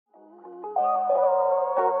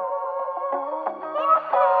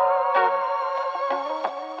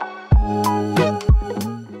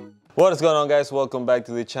What is going on, guys? Welcome back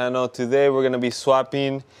to the channel. Today we're going to be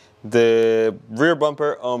swapping the rear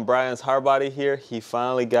bumper on Bryan's Hardbody here. He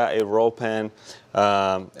finally got a roll pan.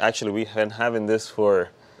 Actually, we've been having this for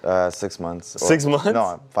 6 months. 6 months?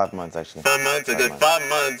 No, 5 months actually. 5 months, a good 5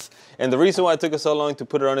 months. And the reason why it took us so long to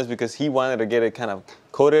put it on is because he wanted to get it kind of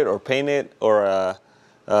coated or painted or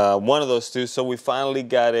one of those two. So we finally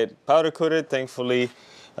got it powder coated, thankfully.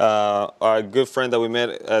 Our good friend that we met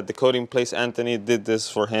at the coating place, Anthony, did this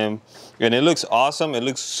for him, and it looks awesome. It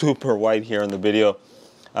looks super white here in the video.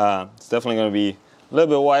 It's definitely going to be a little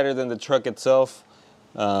bit wider than the truck itself,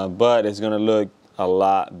 but it's going to look a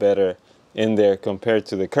lot better in there compared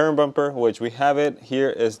to the current bumper, which we have it. Here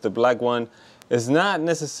is the black one. It's not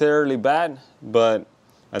necessarily bad, but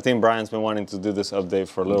I think Bryan's been wanting to do this update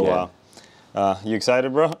for a little while. You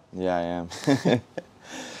excited, bro? Yeah, I am.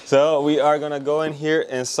 So we are gonna go in here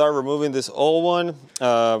and start removing this old one.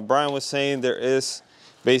 Bryan was saying there is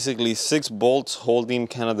basically 6 bolts holding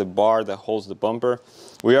kind of the bar that holds the bumper.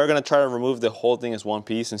 We are gonna try to remove the whole thing as one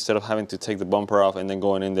piece instead of having to take the bumper off and then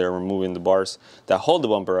going in there and removing the bars that hold the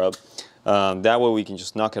bumper up. That way we can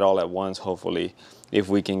just knock it all at once, hopefully, if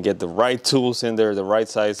we can get the right tools in there, the right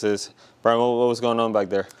sizes. Bryan, what was going on back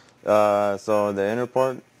there? So the inner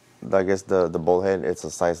part, I guess the bolt head, it's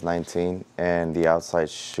a size 19, and the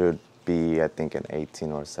outside should be, I think, an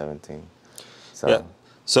 18 or 17. So yeah.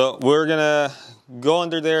 So we're gonna go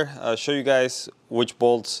under there, show you guys which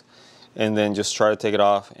bolts, and then just try to take it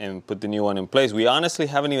off and put the new one in place. We honestly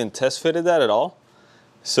haven't even test fitted that at all.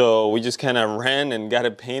 So we just kind of ran and got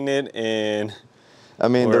it painted, and I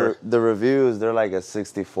mean, the reviews, they're like a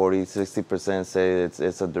 60-40, 60% say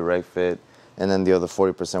it's a direct fit. And then the other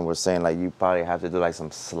 40% were saying like you probably have to do like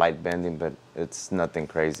some slight bending, but it's nothing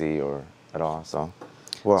crazy or at all. So,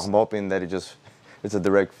 well, I'm hoping that it's a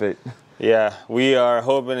direct fit. Yeah, we are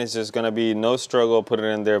hoping it's just gonna be no struggle putting it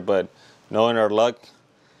in there. But knowing our luck,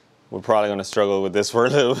 we're probably gonna struggle with this for a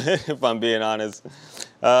little bit, if I'm being honest.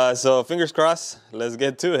 So fingers crossed. Let's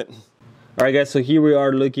get to it. All right, guys. So here we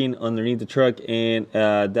are looking underneath the truck, and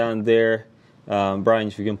down there, Bryan,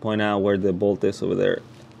 if you can point out where the bolt is over there.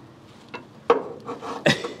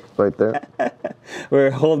 Right there.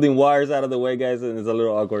 We're holding wires out of the way, guys, and it's a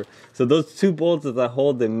little awkward. So those 2 bolts that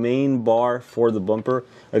hold the main bar for the bumper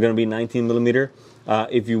are going to be 19 millimeter.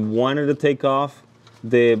 If you wanted to take off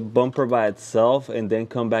the bumper by itself and then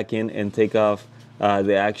come back in and take off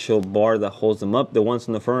the actual bar that holds them up, the ones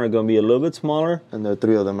in the front are going to be a little bit smaller. And there are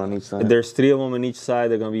 3 of them on each side. There's 3 of them on each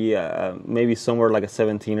side. They're going to be maybe somewhere like a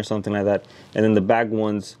 17 or something like that. And then the back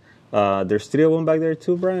ones, there's 3 of them back there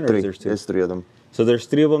too, Bryan? Or 3. There's 2? There's 3 of them. So there's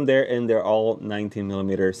 3 of them there, and they're all 19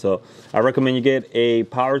 millimeters. So I recommend you get a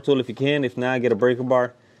power tool if you can. If not, get a breaker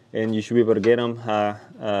bar, and you should be able to get them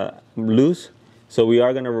loose. So we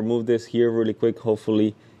are going to remove this here really quick,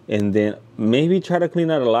 hopefully, and then maybe try to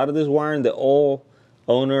clean out a lot of this wiring. The old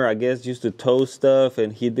owner, I guess, used to tow stuff,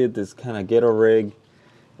 and he did this kind of ghetto rig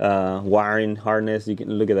wiring harness. You can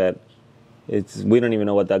look at that. We don't even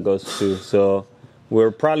know what that goes to. So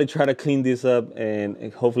we'll probably try to clean this up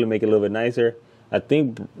and hopefully make it a little bit nicer. I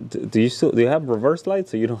think, do you have reverse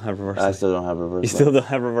lights, or you don't have reverse lights? I still don't have reverse lights. You still don't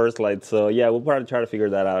have reverse lights. So yeah, we'll probably try to figure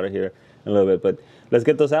that out here in a little bit. But let's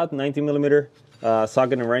get those out, 19 millimeter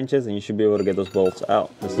socket and wrenches, and you should be able to get those bolts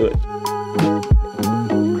out. Let's do it.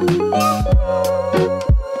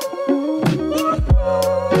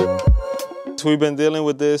 So we've been dealing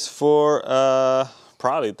with this for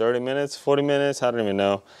probably 30 minutes, 40 minutes, I don't even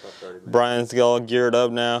know. Bryan's all geared up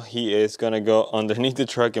now. He is going to go underneath the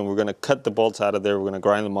truck, and we're going to cut the bolts out of there. We're going to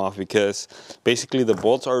grind them off because basically the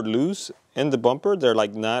bolts are loose in the bumper. They're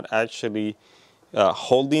like not actually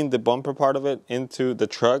holding the bumper part of it into the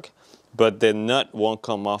truck, but the nut won't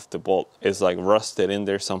come off the bolt. It's like rusted in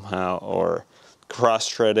there somehow, or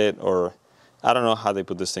cross-threaded, or I don't know how they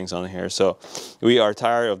put these things on here. So we are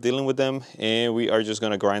tired of dealing with them, and we are just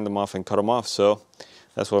going to grind them off and cut them off. So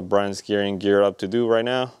that's what Bryan's geared up to do right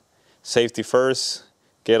now. Safety first,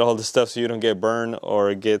 get all the stuff so you don't get burned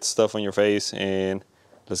or get stuff on your face, and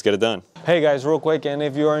let's get it done. Hey guys, real quick, and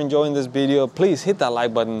if you are enjoying this video, please hit that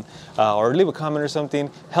like button or leave a comment or something.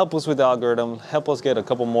 Help us with the algorithm, help us get a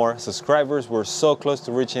couple more subscribers. We're so close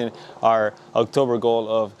to reaching our October goal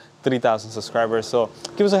of 3,000 subscribers, so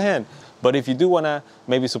give us a hand. But if you do want to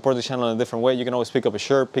maybe support the channel in a different way, you can always pick up a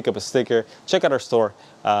shirt, pick up a sticker, check out our store.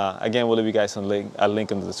 Again, we'll leave you guys a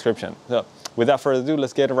link in the description. So without further ado,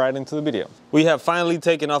 let's get right into the video. We have finally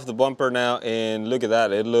taken off the bumper now, and look at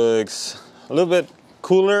that. It looks a little bit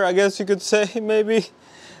cooler, I guess you could say, maybe.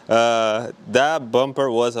 That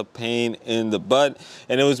bumper was a pain in the butt,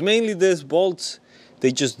 and it was mainly these bolts.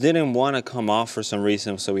 They just didn't want to come off for some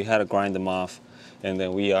reason, so we had to grind them off, and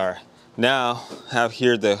then we are Now have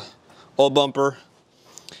here the old bumper,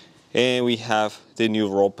 and we have the new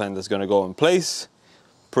roll pan that's gonna go in place.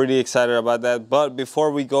 Pretty excited about that. But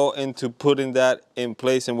before we go into putting that in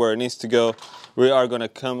place and where it needs to go, we are gonna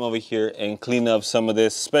come over here and clean up some of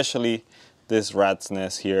this, especially this rat's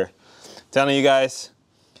nest here. Telling you guys,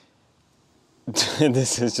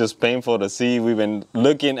 this is just painful to see. We've been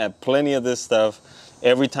looking at plenty of this stuff.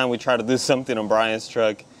 Every time we try to do something on Bryan's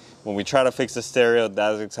truck, when we try to fix the stereo,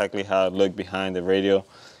 that's exactly how it looked behind the radio.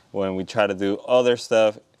 When we try to do other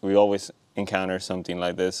stuff, we always encounter something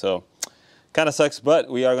like this. So kind of sucks, but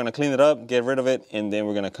we are gonna clean it up, get rid of it, and then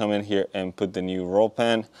we're gonna come in here and put the new roll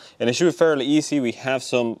pan. And it should be fairly easy. We have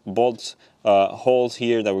some bolts, holes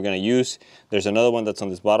here that we're gonna use. There's another one that's on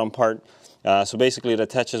this bottom part. So basically it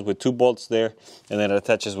attaches with 2 bolts there, and then it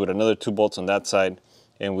attaches with another 2 bolts on that side,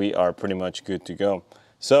 and we are pretty much good to go.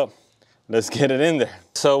 So let's get it in there.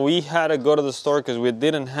 So we had to go to the store because we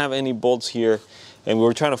didn't have any bolts here, and we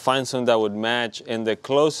were trying to find some that would match, and the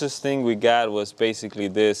closest thing we got was basically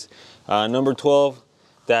this number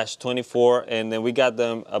 12-24, and then we got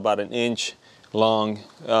them about 1 inch long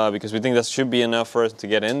because we think that should be enough for us to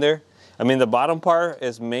get in there. I mean, the bottom part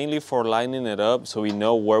is mainly for lining it up so we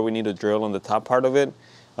know where we need to drill on the top part of it.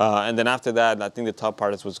 And then after that, I think the top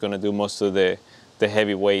part is what's going to do most of the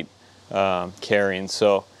heavy weight carrying.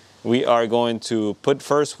 So we are going to put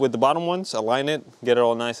first with the bottom ones, align it, get it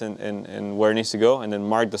all nice and where it needs to go, and then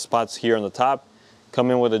mark the spots here on the top,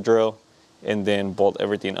 come in with a drill, and then bolt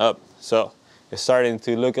everything up. So it's starting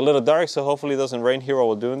to look a little dark, so hopefully it doesn't rain here while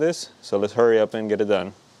we're doing this. So let's hurry up and get it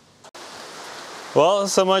done. Well,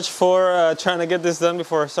 so much for trying to get this done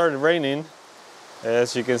before it started raining.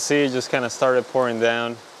 As you can see, it just kind of started pouring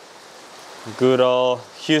down. Good old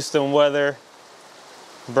Houston weather,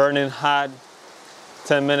 burning hot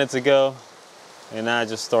 10 minutes ago, and now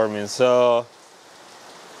just storming. So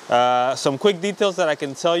some quick details that I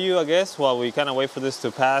can tell you, I guess, while we kind of wait for this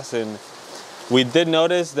to pass. And we did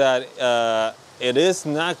notice that it is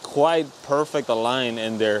not quite perfect aligned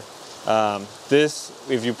in there. This,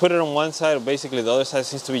 if you put it on one side, basically the other side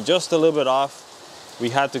seems to be just a little bit off. We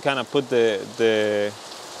had to kind of put the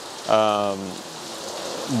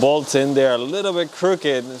bolts in there a little bit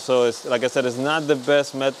crooked. So it's, like I said, it's not the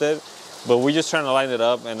best method, but we're just trying to line it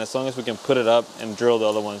up. And as long as we can put it up and drill the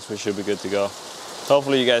other ones, we should be good to go.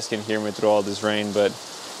 Hopefully you guys can hear me through all this rain, but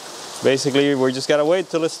basically we just gotta wait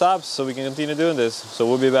till it stops so we can continue doing this. So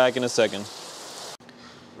we'll be back in a second.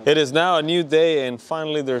 It is now a new day, and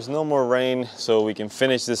finally there's no more rain, so we can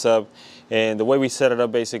finish this up. And the way we set it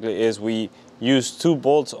up basically is we use 2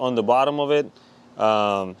 bolts on the bottom of it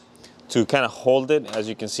to kind of hold it. As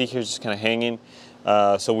you can see here, it's just kind of hanging.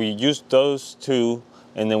 So we used those 2,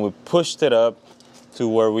 and then we pushed it up to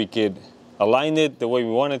where we could align it the way we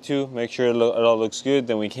wanted to, make sure it all looks good.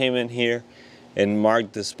 Then we came in here and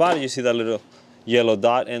marked the spot. You see that little yellow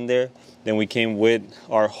dot in there. Then we came with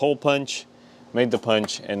our hole punch, made the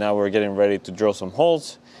punch, and now we're getting ready to drill some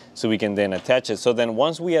holes so we can then attach it. So then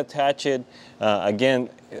once we attach it, again,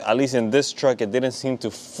 at least in this truck, it didn't seem to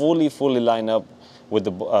fully line up with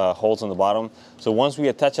the holes on the bottom. So once we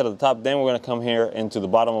attach it at the top, then we're gonna come here into the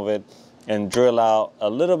bottom of it and drill out a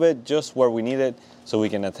little bit just where we need it so we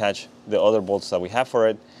can attach the other bolts that we have for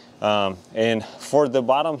it. And for the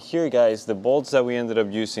bottom here, guys, the bolts that we ended up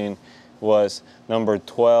using was number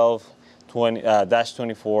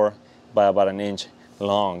 12-24 by about 1 inch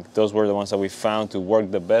long. Those were the ones that we found to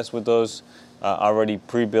work the best with those already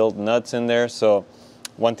pre-built nuts in there. So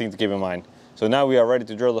one thing to keep in mind. So now we are ready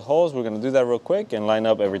to drill the holes. We're gonna do that real quick and line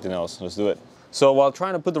up everything else. Let's do it. So while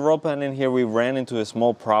trying to put the roll pan in here, we ran into a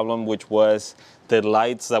small problem, which was the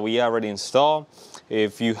lights that we already installed.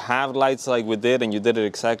 If you have lights like we did, and you did it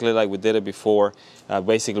exactly like we did it before,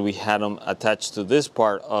 basically we had them attached to this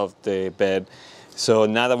part of the bed. So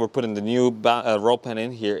now that we're putting the new roll pan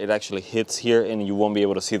in here, it actually hits here and you won't be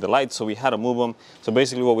able to see the lights. So we had to move them. So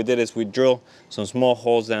basically what we did is we drill some small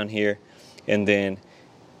holes down here and then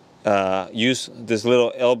use this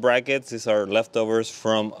little L brackets. These are leftovers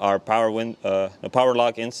from our power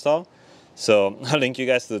lock install. So I'll link you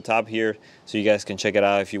guys to the top here so you guys can check it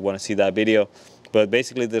out if you want to see that video. But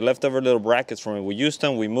basically the leftover little brackets from it, we used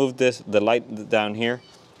them. We moved the light down here,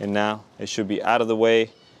 and now it should be out of the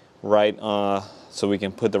way, right? So we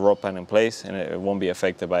can put the roll pan in place and it won't be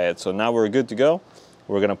affected by it. So now we're good to go.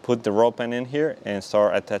 We're gonna put the roll pan in here and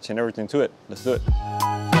start attaching everything to it. Let's do it.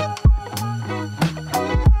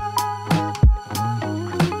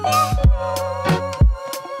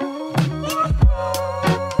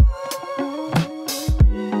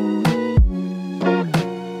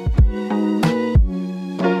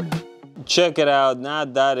 check it out. Now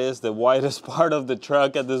that is the widest part of the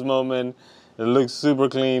truck at this moment. It looks super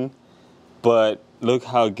clean, but look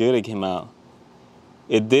how good it came out.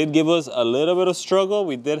 It did give us a little bit of struggle.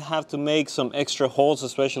 We did have to make some extra holes,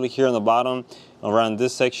 especially here on the bottom, around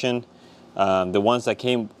this section. The ones that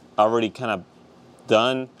came already kind of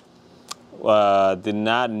done did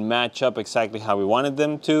not match up exactly how we wanted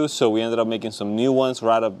them to, so we ended up making some new ones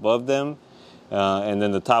right above them. And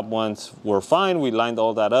then the top ones were fine. We lined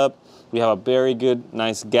all that up. We have a very good,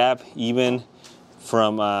 nice gap, even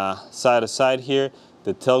from side to side here.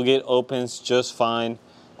 The tailgate opens just fine.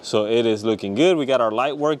 So it is looking good. We got our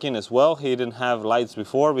light working as well. He didn't have lights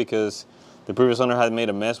before because the previous owner had made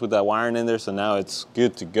a mess with that wiring in there, so now it's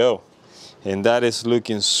good to go. And that is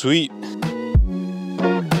looking sweet.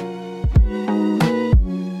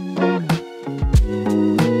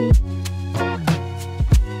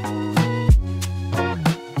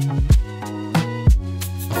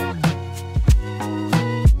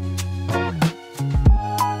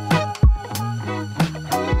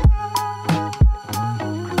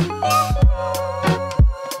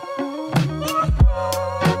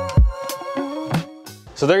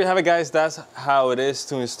 So there you have it, guys. That's how it is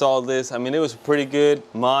to install this. I mean, it was a pretty good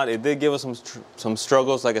mod. It did give us some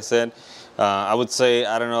struggles, like I said. I would say,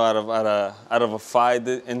 I don't know, out of a 5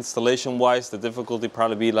 installation wise, the difficulty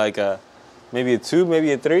probably be like maybe a 2,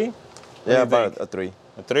 maybe a 3. Yeah, about a 3.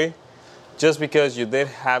 A 3, just because you did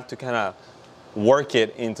have to kind of work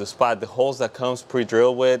it into spot. The holes that comes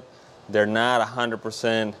pre-drilled with, they're not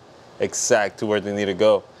 100% exact to where they need to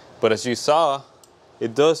go. But as you saw,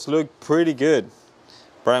 it does look pretty good.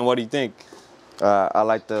 Bryan, what do you think? I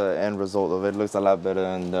like the end result of it. It looks a lot better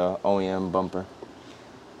than the OEM bumper.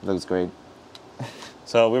 Looks great.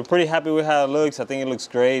 So we're pretty happy with how it looks. I think it looks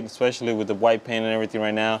great, especially with the white paint and everything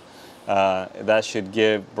right now. That should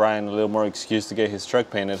give Bryan a little more excuse to get his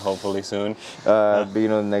truck painted, hopefully soon.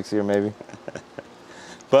 Next year maybe.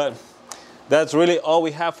 But that's really all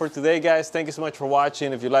we have for today, guys. Thank you so much for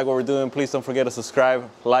watching. If you like what we're doing, please don't forget to subscribe,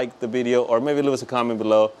 like the video, or maybe leave us a comment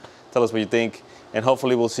below. Tell us what you think. And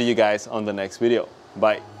hopefully we'll see you guys on the next video.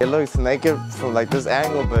 Bye. It looks naked from like this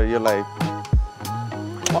angle, but you're like,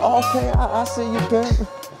 oh, okay, I see you,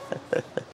 pimp.